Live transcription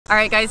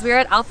Alright guys, we're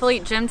at Alpha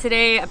Elite Gym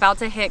today, about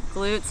to hit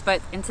glutes,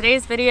 but in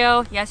today's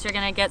video, yes, you're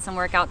gonna get some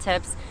workout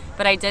tips,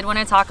 but I did want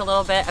to talk a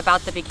little bit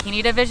about the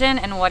bikini division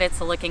and what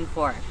it's looking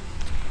for.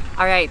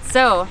 Alright,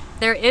 so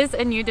there is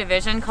a new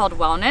division called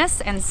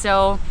wellness, and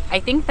so I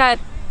think that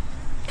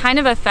kind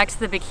of affects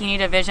the bikini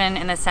division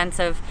in the sense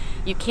of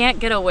you can't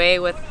get away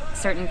with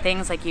certain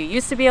things like you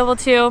used to be able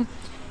to,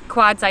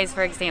 quad size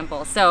for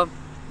example. So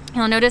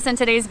you'll notice in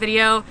today's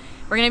video,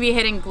 we're gonna be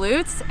hitting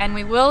glutes and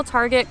we will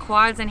target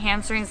quads and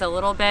hamstrings a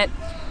little bit,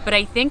 but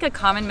I think a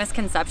common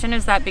misconception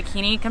is that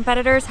bikini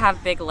competitors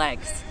have big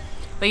legs.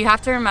 But you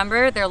have to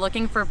remember they're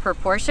looking for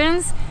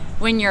proportions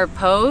when you're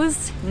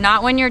posed,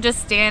 not when you're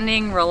just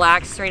standing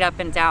relaxed straight up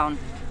and down.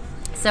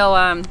 So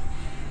I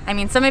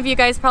mean, some of you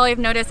guys probably have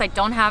noticed I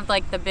don't have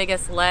like the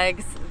biggest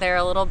legs. They're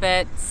a little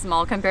bit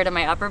small compared to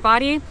my upper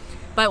body,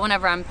 but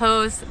whenever I'm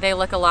posed, they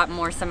look a lot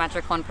more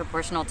symmetrical and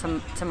proportional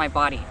to my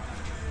body.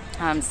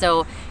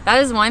 So that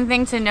is one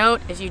thing to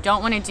note, is you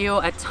don't want to do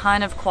a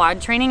ton of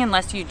quad training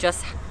unless you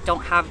just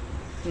don't have,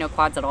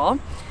 quads at all.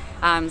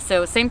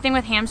 So same thing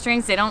with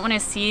hamstrings. They don't want to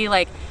see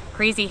like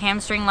crazy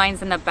hamstring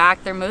lines in the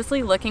back. They're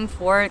mostly looking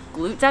for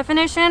glute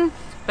definition,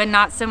 but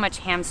not so much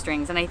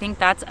hamstrings. And I think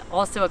that's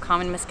also a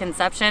common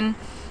misconception.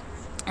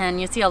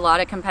 And you see a lot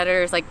of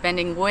competitors like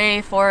bending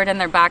way forward in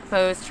their back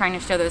pose, trying to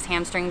show those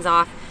hamstrings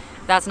off.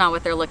 That's not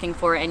what they're looking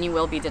for, and you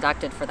will be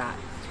deducted for that.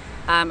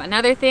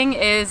 Another thing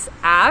is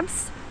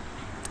abs.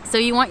 So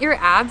you want your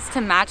abs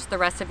to match the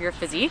rest of your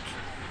physique.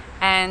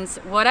 And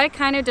what I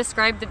kind of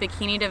describe the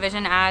bikini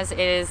division as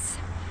is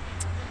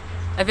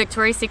a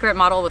Victoria's Secret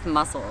model with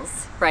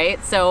muscles,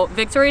 right? So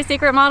Victoria's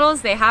Secret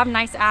models, they have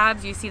nice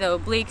abs. You see the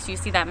obliques, you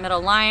see that middle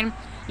line.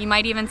 You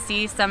might even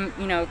see some,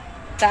 the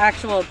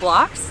actual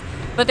blocks,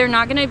 but they're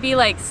not gonna be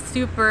like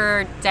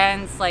super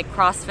dense, like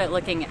CrossFit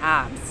looking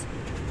abs.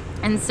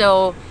 And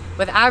so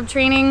with ab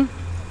training,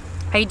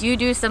 I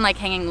do some like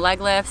hanging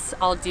leg lifts.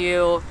 I'll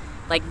do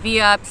like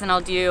V-ups and I'll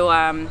do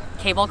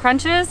cable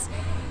crunches,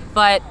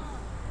 but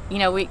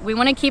we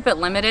want to keep it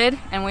limited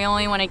and we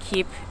only want to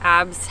keep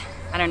abs,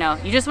 I don't know,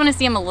 you just want to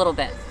see them a little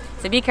bit.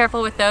 So be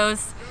careful with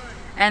those.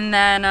 And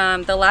then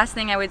the last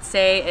thing I would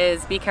say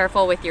is be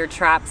careful with your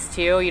traps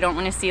too. You don't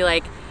want to see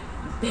like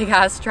big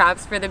ass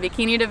traps for the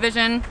bikini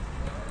division.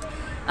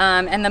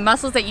 And the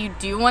muscles that you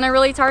do want to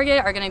really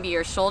target are going to be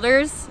your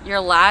shoulders, your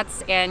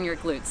lats, and your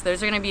glutes.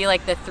 Those are going to be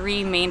like the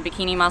three main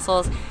bikini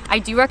muscles. I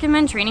do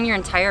recommend training your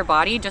entire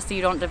body just so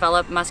you don't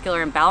develop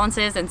muscular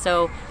imbalances, and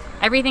so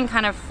everything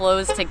kind of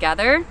flows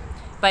together,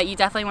 but you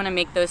definitely want to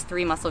make those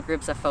three muscle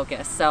groups a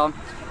focus. So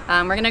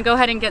we're going to go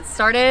ahead and get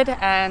started,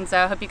 and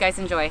hope you guys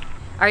enjoy.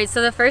 All right,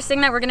 so the first thing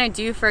that we're going to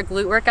do for a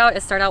glute workout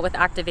is start out with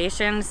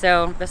activation.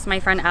 So this is my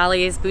friend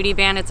Allie's booty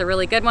band. It's a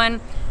really good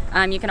one.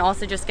 You can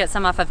also just get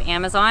some off of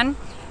Amazon.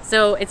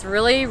 So it's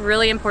really,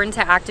 really important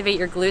to activate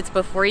your glutes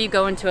before you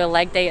go into a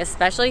leg day,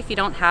 especially if you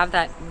don't have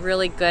that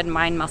really good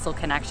mind-muscle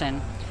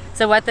connection.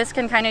 So what this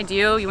can kind of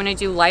do, you want to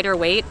do lighter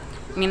weight.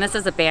 I mean, this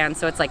is a band,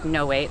 so it's like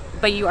no weight,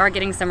 but you are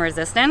getting some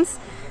resistance.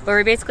 But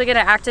we're basically going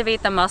to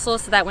activate the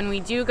muscles so that when we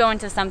do go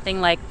into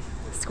something like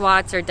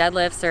squats or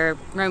deadlifts or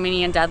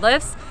Romanian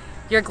deadlifts,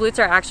 your glutes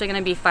are actually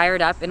going to be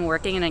fired up and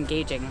working and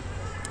engaging.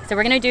 So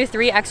we're going to do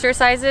 3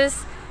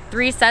 exercises,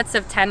 3 sets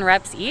of 10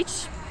 reps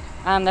each.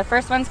 The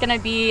first one's gonna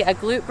be a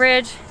glute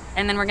bridge,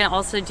 and then we're gonna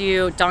also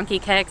do donkey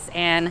kicks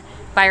and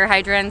fire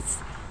hydrants.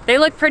 They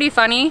look pretty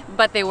funny,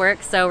 but they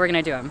work, so we're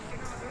gonna do them.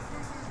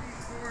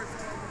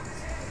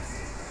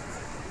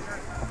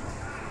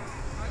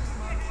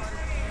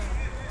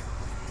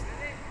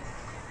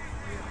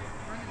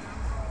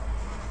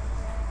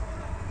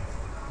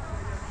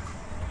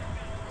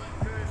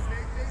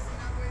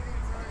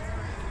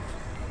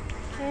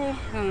 Okay,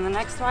 and the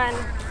next one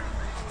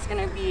is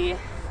gonna be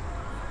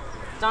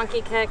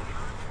donkey kick.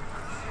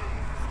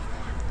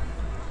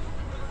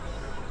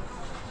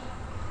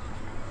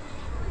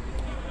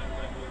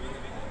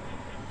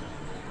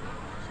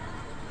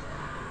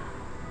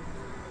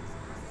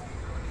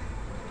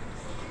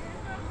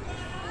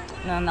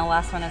 And then the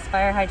last one is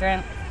fire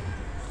hydrant.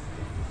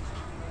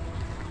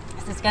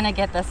 This is gonna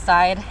get this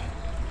side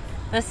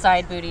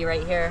booty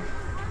right here.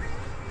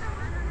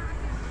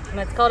 And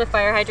it's called a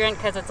fire hydrant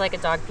because it's like a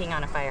dog peeing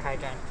on a fire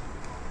hydrant.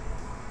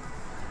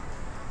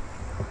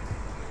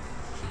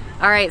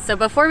 All right, so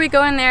before we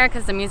go in there,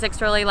 because the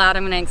music's really loud,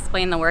 I'm gonna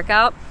explain the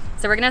workout.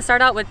 So we're gonna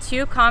start out with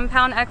 2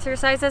 compound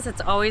exercises. It's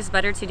always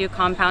better to do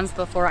compounds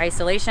before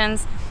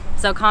isolations.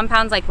 So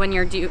compounds, like when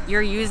you're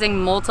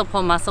using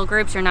multiple muscle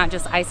groups, you're not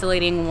just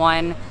isolating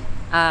one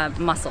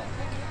muscle.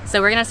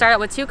 So we're gonna start out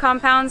with 2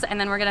 compounds, and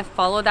then we're gonna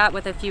follow that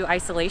with a few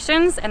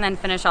isolations, and then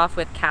finish off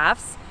with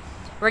calves.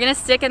 We're gonna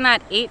stick in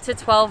that 8 to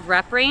 12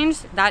 rep range.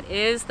 That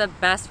is the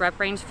best rep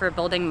range for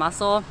building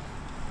muscle,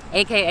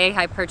 AKA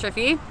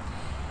hypertrophy.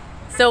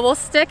 So we'll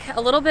stick a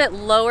little bit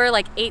lower,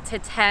 like 8 to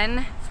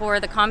 10 for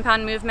the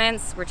compound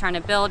movements. We're trying to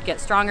build, get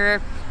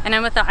stronger. And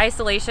then with the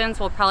isolations,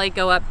 we'll probably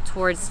go up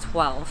towards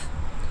 12.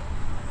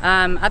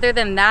 Other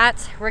than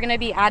that, we're gonna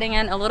be adding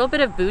in a little bit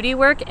of booty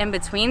work in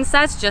between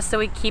sets just so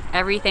we keep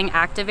everything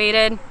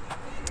activated.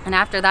 And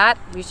after that,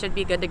 we should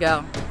be good to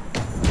go.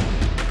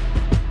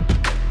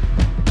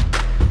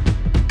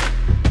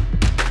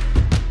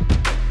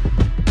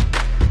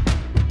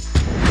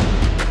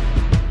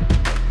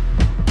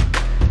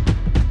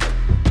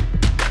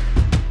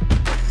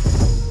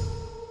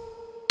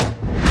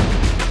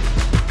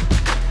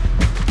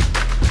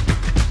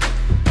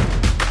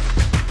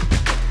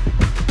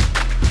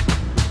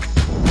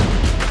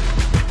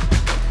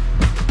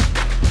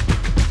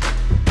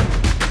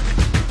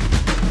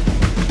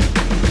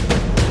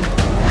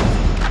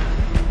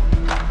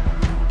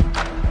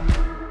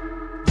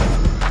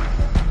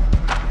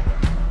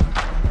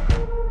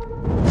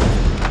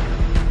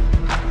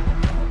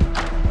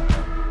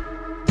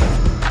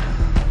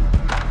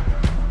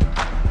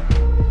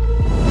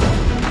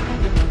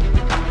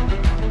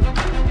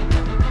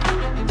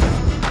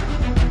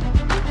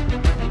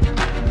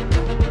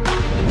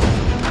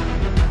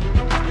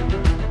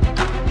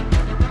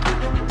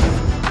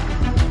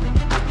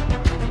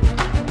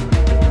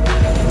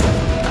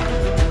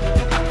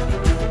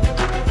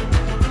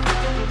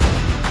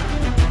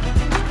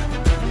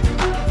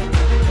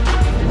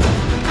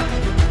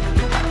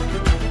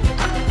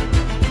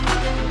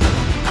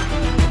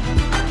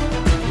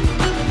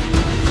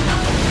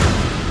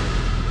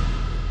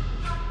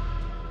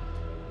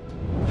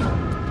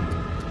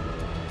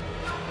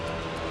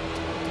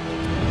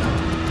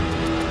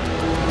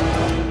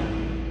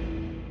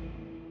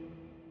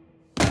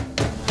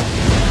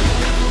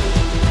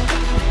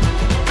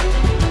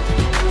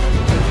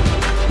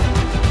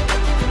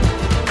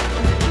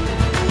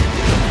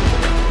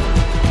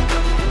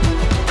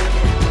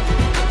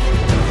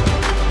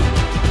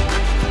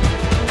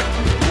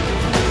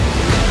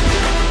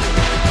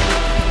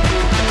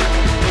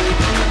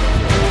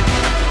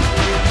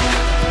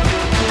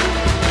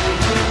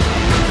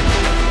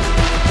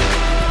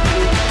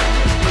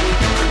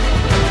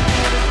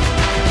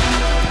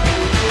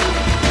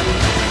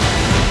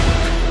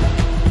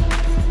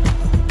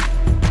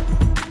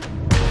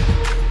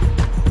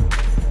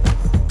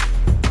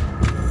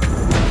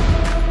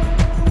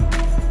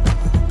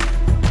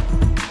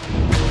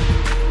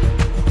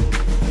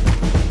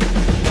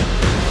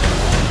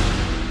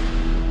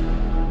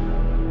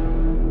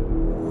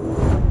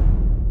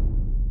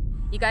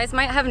 You guys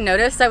might have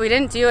noticed that we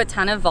didn't do a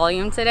ton of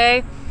volume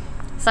today.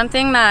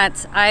 Something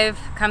that I've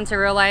come to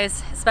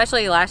realize,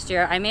 especially last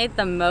year, I made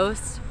the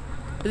most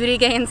booty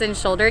gains and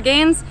shoulder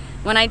gains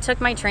when I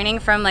took my training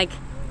from like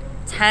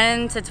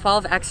 10 to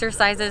 12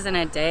 exercises in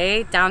a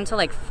day down to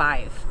like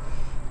 5.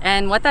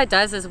 And what that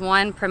does is,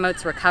 one,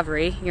 promotes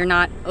recovery. You're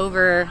not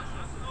over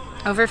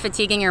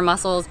fatiguing your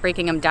muscles,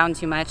 breaking them down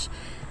too much,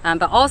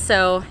 but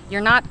also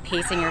you're not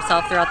pacing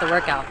yourself throughout the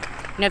workout.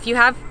 You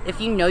know, if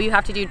you know you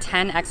have to do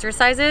 10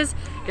 exercises,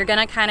 you're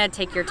gonna kind of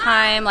take your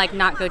time, like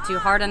not go too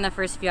hard on the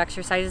first few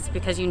exercises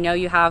because you know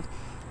you have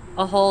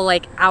a whole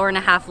like hour and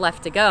a half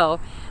left to go.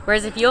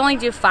 Whereas if you only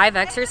do 5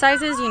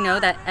 exercises, you know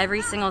that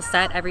every single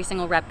set, every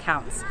single rep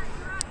counts.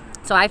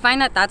 So I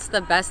find that that's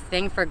the best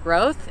thing for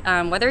growth.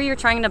 Whether you're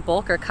trying to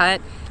bulk or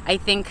cut, I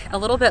think a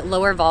little bit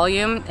lower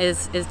volume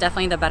is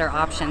definitely the better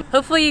option.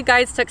 Hopefully you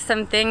guys took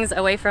some things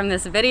away from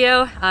this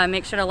video.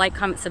 Make sure to like,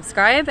 comment,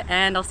 subscribe,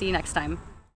 and I'll see you next time.